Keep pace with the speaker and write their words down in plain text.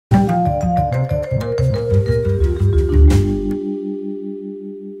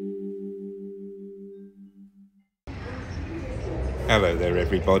Hello there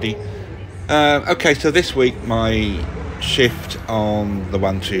everybody. Okay, so this week my shift on the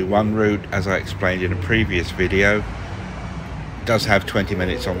 121 route, as I explained in a previous video, does have 20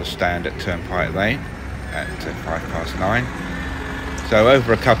 minutes on the stand at Turnpike Lane at 9:05. So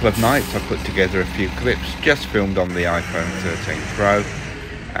over a couple of nights I put together a few clips just filmed on the iPhone 13 Pro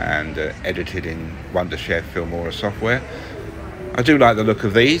and edited in Wondershare Filmora software. I do like the look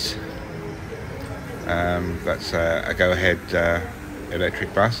of these. That's a go-ahead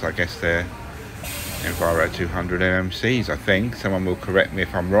electric bus. I guess they're Enviro 200 MMCs, I think. Someone will correct me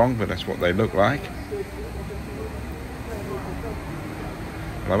if I'm wrong, but that's what they look like.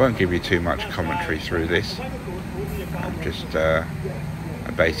 Well, I won't give you too much commentary through this. Just a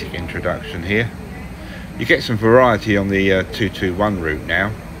basic introduction here. You get some variety on the 221 route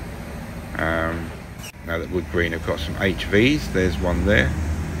now. Now that Wood Green have got some HVs, there's one there.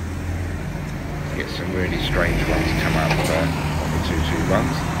 You get some really strange ones come up on the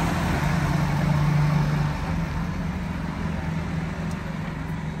 221s.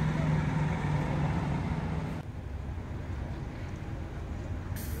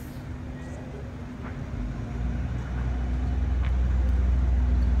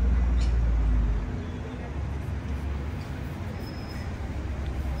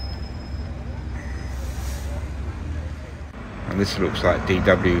 And this looks like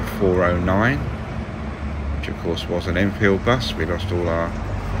DW409, which of course was an Enfield bus. We lost all our,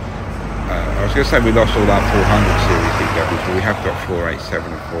 I was going to say we lost all our 400 series DWs, but we have got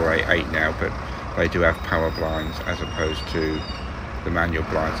 487 and 488 now, but they do have power blinds as opposed to the manual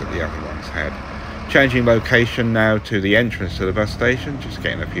blinds that the other ones had. Changing location now to the entrance to the bus station, just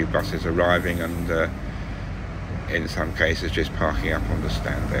getting a few buses arriving and in some cases just parking up on the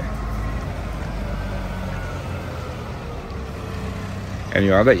stand there.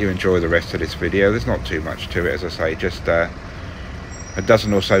 Anyway, I'll let you enjoy the rest of this video. There's not too much to it, as I say, just a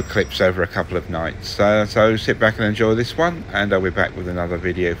dozen or so clips over a couple of nights. So sit back and enjoy this one, and I'll be back with another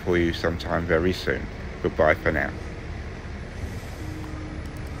video for you sometime very soon. Goodbye for now.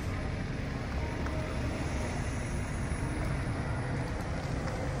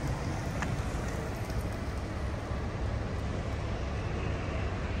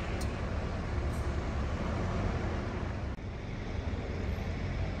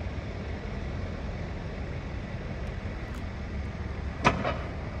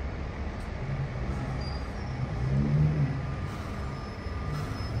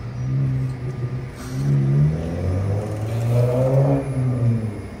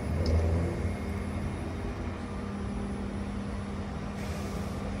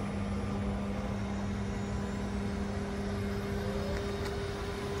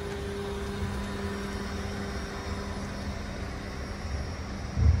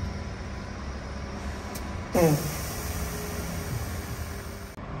 Mm.